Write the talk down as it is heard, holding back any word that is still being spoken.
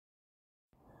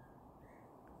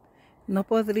No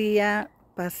podría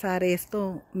pasar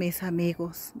esto, mis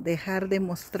amigos, dejar de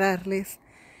mostrarles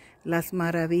las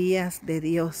maravillas de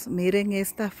Dios. Miren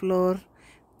esta flor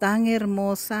tan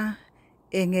hermosa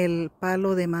en el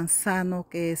palo de manzano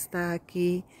que está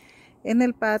aquí en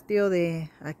el patio de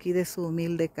aquí de su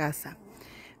humilde casa.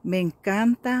 Me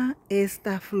encanta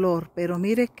esta flor, pero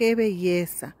mire qué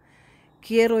belleza.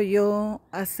 Quiero yo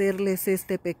hacerles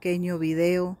este pequeño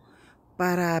video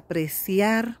para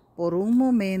apreciar por un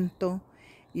momento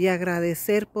y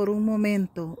agradecer por un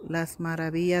momento las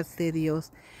maravillas de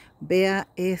Dios. Vea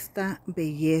esta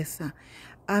belleza.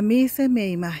 A mí se me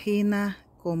imagina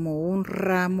como un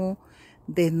ramo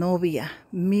de novia.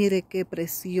 Mire qué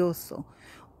precioso.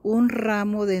 Un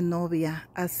ramo de novia.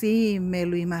 Así me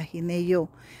lo imaginé yo,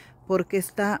 porque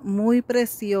está muy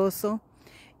precioso.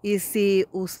 Y si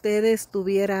usted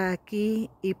estuviera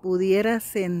aquí y pudiera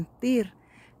sentir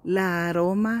la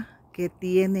aroma que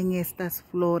tienen estas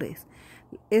flores.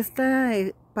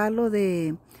 Este palo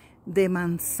de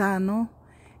manzano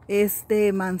es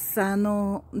de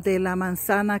la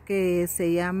manzana que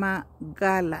se llama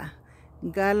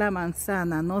gala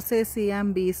manzana. No sé si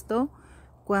han visto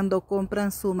cuando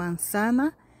compran su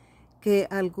manzana, que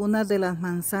algunas de las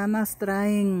manzanas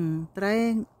traen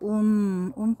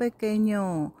un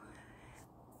pequeño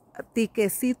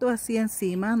tiquecito así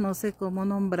encima, no sé cómo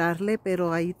nombrarle,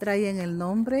 pero ahí traen el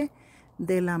nombre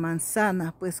de la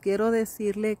manzana. Pues quiero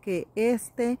decirle que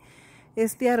este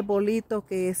arbolito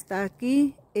que está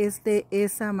aquí es de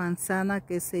esa manzana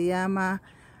que se llama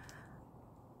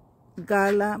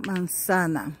gala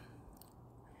manzana.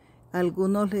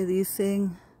 Algunos le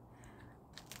dicen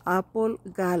Appel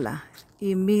gala,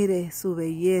 y mire su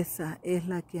belleza, es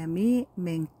la que a mí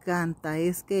me encanta.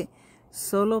 Es que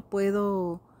solo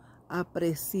puedo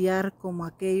apreciar como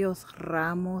aquellos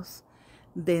ramos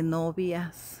de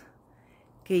novias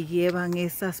que llevan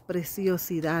esas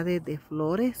preciosidades de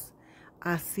flores.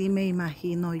 Así me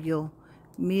imagino yo.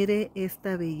 Mire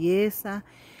esta belleza,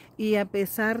 y a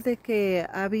pesar de que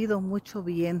ha habido mucho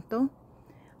viento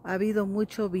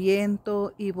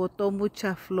y botó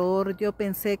mucha flor, yo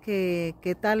pensé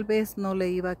que tal vez no le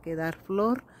iba a quedar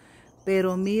flor,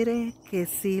 pero mire que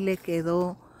sí le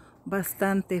quedó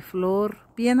bastante flor.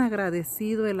 Bien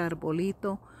agradecido el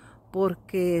arbolito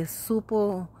porque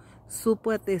supo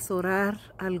atesorar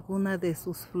algunas de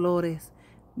sus flores.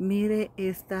 Mire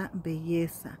esta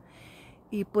belleza.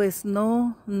 Y pues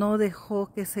no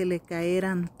dejó que se le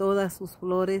caeran todas sus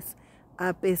flores,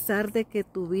 a pesar de que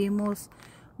tuvimos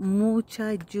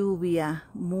mucha lluvia,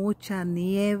 mucha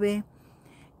nieve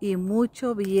y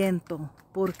mucho viento,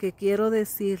 porque quiero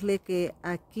decirle que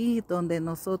aquí donde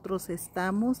nosotros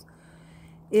estamos,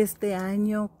 este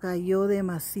año cayó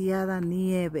demasiada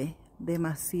nieve,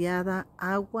 demasiada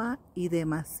agua y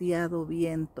demasiado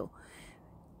viento.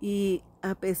 Y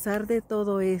a pesar de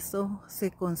todo eso, se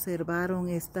conservaron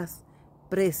estas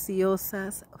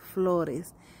preciosas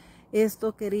flores.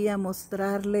 Esto quería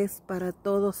mostrarles para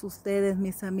todos ustedes,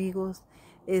 mis amigos.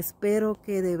 Espero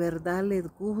que de verdad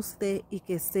les guste y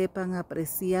que sepan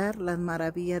apreciar las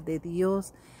maravillas de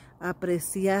Dios,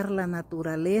 apreciar la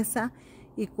naturaleza.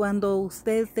 Y cuando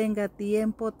usted tenga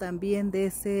tiempo, también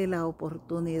dése la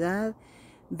oportunidad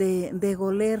de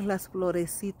oler las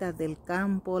florecitas del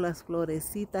campo, las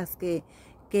florecitas que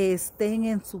estén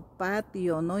en su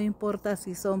patio. No importa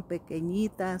si son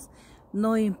pequeñitas,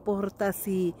 no importa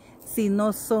si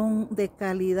no son de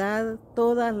calidad,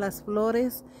 todas las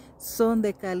flores son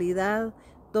de calidad,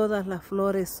 todas las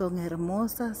flores son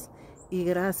hermosas, y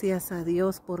gracias a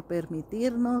Dios por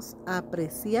permitirnos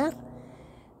apreciar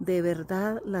de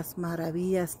verdad las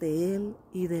maravillas de Él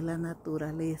y de la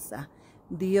naturaleza.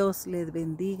 Dios les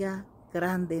bendiga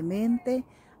grandemente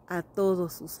a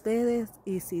todos ustedes,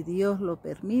 y si Dios lo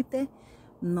permite,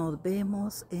 nos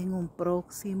vemos en un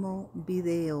próximo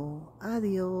video.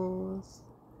 Adiós.